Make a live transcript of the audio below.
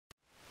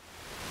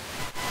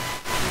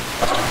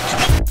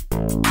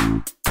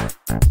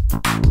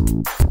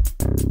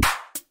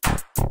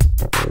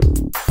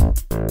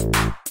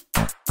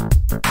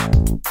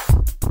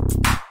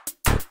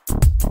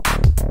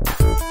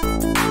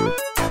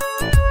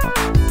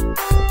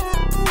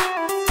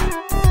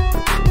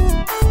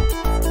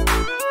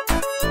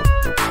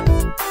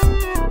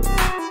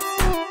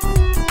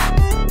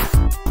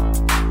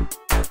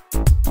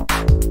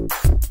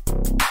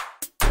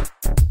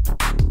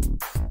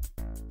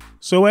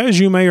So as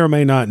you may or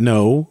may not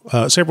know,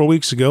 several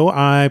weeks ago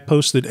I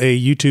posted a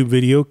YouTube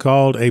video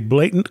called A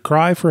Blatant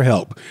Cry for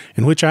Help,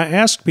 in which I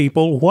asked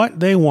people what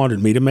they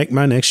wanted me to make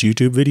my next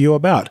YouTube video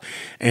about.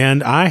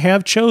 And I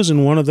have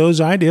chosen one of those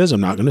ideas.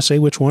 I'm not going to say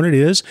which one it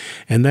is,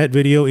 and that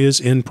video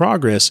is in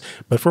progress.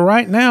 But for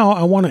right now,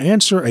 I want to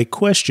answer a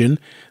question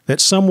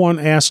that someone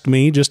asked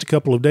me just a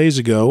couple of days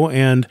ago,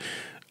 and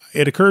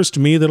it occurs to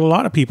me that a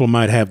lot of people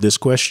might have this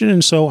question,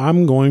 and so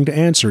I'm going to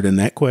answer it. And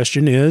that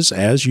question is,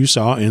 as you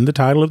saw in the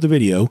title of the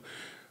video,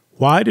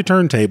 why do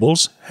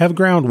turntables have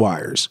ground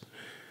wires?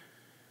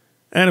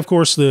 And of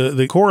course,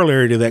 the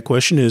corollary to that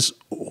question is,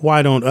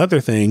 why don't other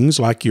things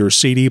like your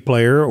CD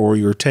player or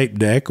your tape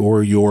deck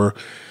or your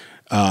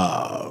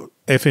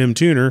FM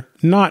tuner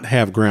not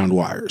have ground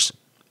wires?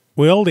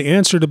 Well, the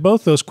answer to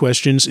both those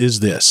questions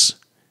is this.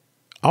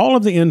 All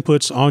of the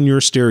inputs on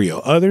your stereo,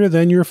 other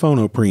than your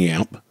phono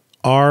preamp,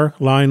 are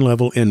line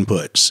level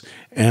inputs.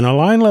 And a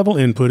line level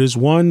input is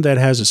one that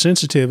has a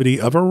sensitivity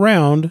of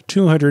around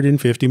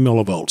 250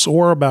 millivolts,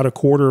 or about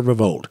 1/4 of a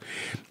volt.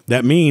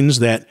 That means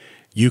that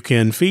you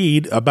can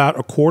feed about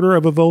 1/4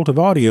 of a volt of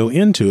audio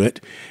into it,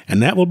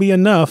 and that will be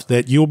enough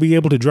that you'll be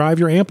able to drive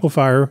your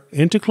amplifier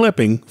into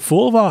clipping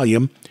full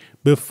volume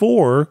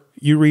before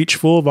you reach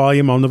full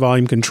volume on the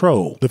volume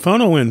control. The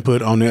phono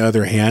input, on the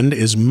other hand,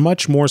 is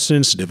much more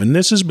sensitive, and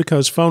this is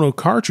because phono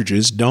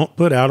cartridges don't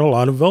put out a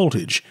lot of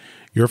voltage.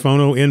 Your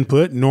phono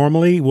input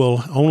normally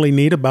will only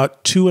need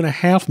about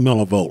 2.5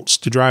 millivolts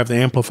to drive the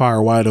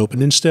amplifier wide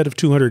open instead of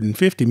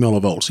 250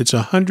 millivolts. It's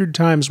 100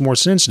 times more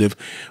sensitive,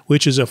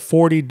 which is a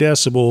 40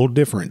 decibel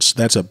difference.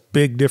 That's a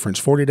big difference.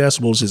 40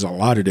 decibels is a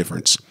lot of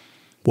difference.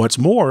 What's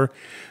more,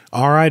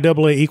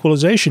 RIAA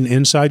equalization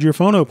inside your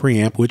phono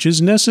preamp, which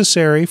is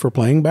necessary for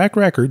playing back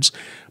records,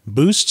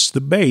 boosts the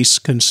bass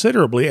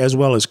considerably as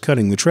well as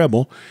cutting the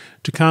treble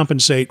to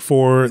compensate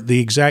for the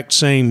exact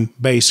same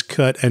bass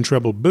cut and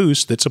treble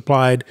boost that's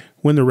applied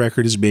when the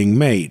record is being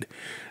made.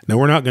 Now,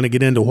 we're not going to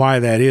get into why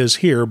that is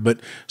here, but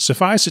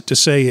suffice it to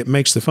say it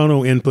makes the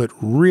phono input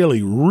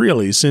really,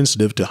 really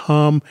sensitive to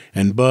hum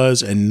and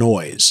buzz and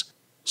noise.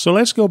 So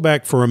let's go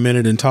back for a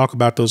minute and talk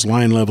about those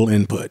line level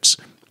inputs.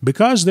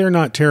 Because they're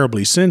not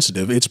terribly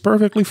sensitive, it's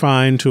perfectly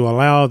fine to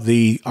allow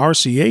the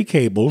RCA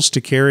cables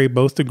to carry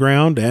both the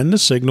ground and the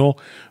signal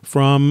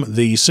from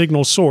the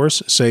signal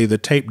source, say the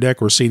tape deck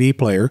or CD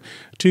player,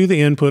 to the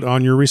input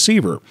on your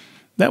receiver.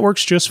 That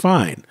works just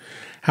fine.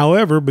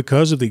 However,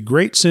 because of the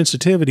great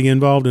sensitivity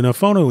involved in a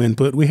phono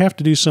input, we have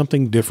to do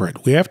something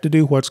different. We have to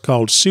do what's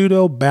called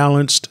pseudo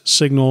balanced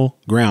signal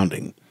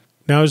grounding.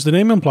 Now, as the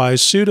name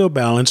implies, pseudo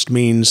balanced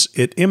means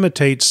it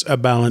imitates a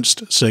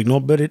balanced signal,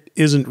 but it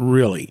isn't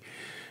really.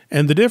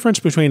 And the difference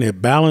between a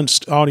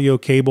balanced audio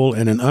cable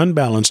and an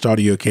unbalanced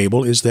audio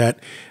cable is that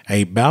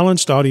a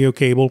balanced audio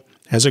cable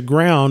has a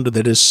ground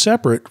that is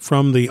separate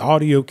from the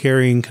audio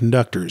carrying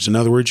conductors. In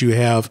other words, you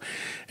have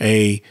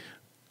a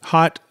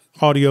hot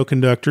audio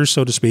conductor,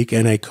 so to speak,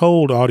 and a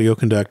cold audio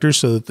conductor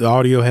so that the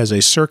audio has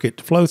a circuit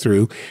to flow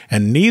through,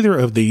 and neither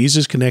of these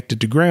is connected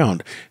to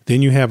ground.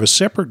 Then you have a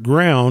separate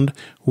ground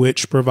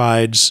which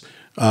provides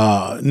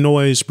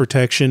noise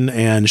protection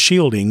and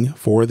shielding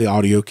for the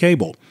audio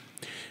cable.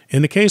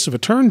 In the case of a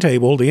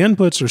turntable, the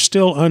inputs are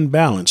still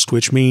unbalanced,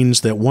 which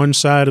means that one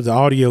side of the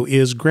audio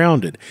is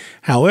grounded.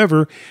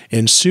 However,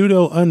 in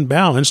pseudo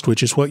unbalanced,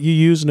 which is what you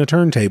use in a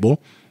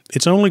turntable,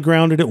 it's only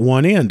grounded at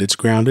one end. It's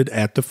grounded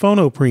at the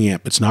phono preamp.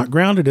 It's not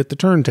grounded at the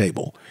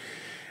turntable.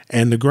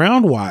 And the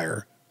ground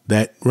wire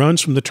that runs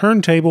from the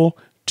turntable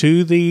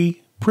to the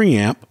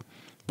preamp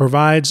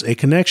provides a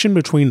connection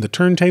between the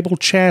turntable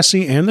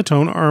chassis and the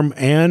tone arm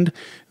and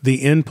the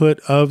input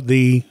of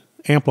the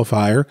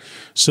amplifier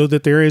so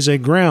that there is a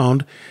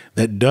ground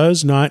that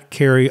does not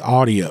carry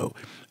audio.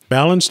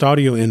 Balanced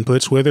audio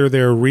inputs, whether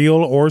they're real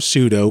or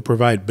pseudo,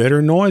 provide better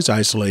noise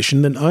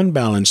isolation than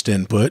unbalanced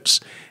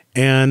inputs,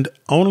 and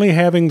only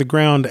having the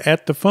ground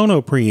at the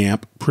phono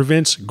preamp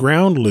prevents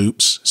ground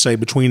loops, say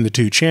between the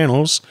two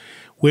channels,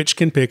 which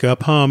can pick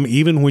up hum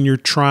even when you're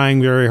trying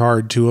very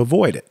hard to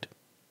avoid it.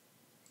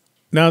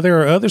 Now,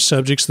 there are other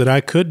subjects that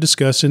I could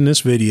discuss in this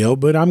video,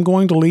 but I'm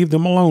going to leave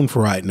them alone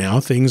for right now,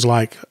 things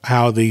like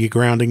how the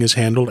grounding is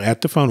handled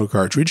at the phono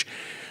cartridge.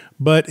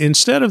 But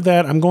instead of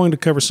that, I'm going to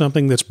cover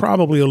something that's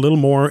probably a little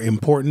more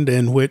important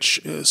and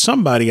which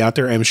somebody out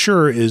there, I'm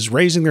sure, is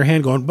raising their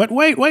hand going, but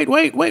wait,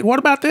 what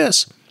about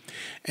this?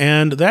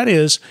 And that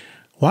is,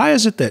 why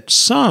is it that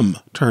some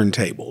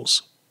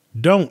turntables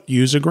don't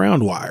use a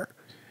ground wire?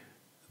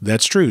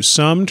 That's true.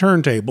 Some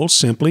turntables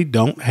simply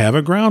don't have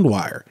a ground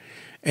wire.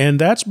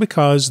 And that's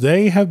because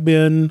they have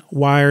been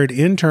wired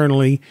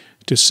internally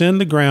to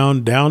send the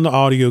ground down the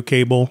audio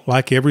cable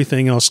like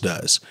everything else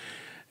does.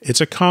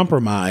 It's a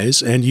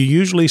compromise, and you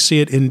usually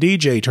see it in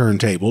DJ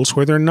turntables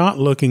where they're not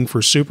looking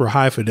for super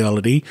high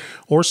fidelity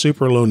or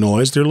super low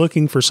noise. They're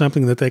looking for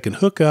something that they can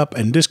hook up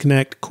and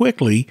disconnect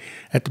quickly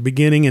at the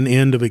beginning and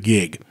end of a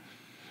gig.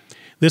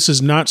 This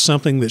is not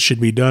something that should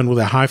be done with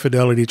a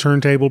high-fidelity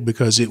turntable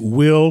because it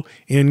will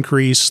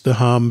increase the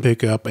hum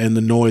pickup and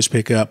the noise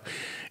pickup.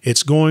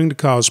 It's going to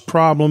cause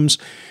problems.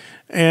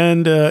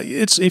 And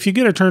if you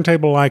get a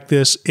turntable like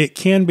this, it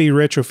can be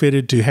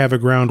retrofitted to have a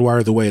ground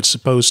wire the way it's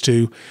supposed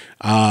to.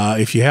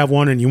 If you have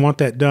one and you want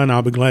that done,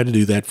 I'll be glad to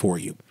do that for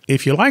you.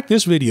 If you like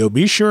this video,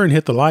 be sure and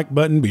hit the like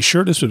button, be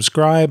sure to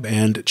subscribe,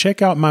 and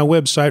check out my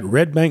website,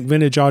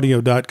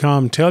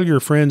 redbankvintageaudio.com. Tell your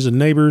friends and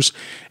neighbors,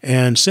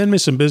 and send me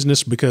some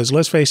business because,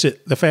 let's face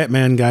it, the fat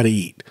man got to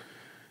eat.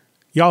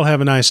 Y'all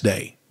have a nice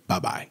day.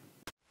 Bye-bye.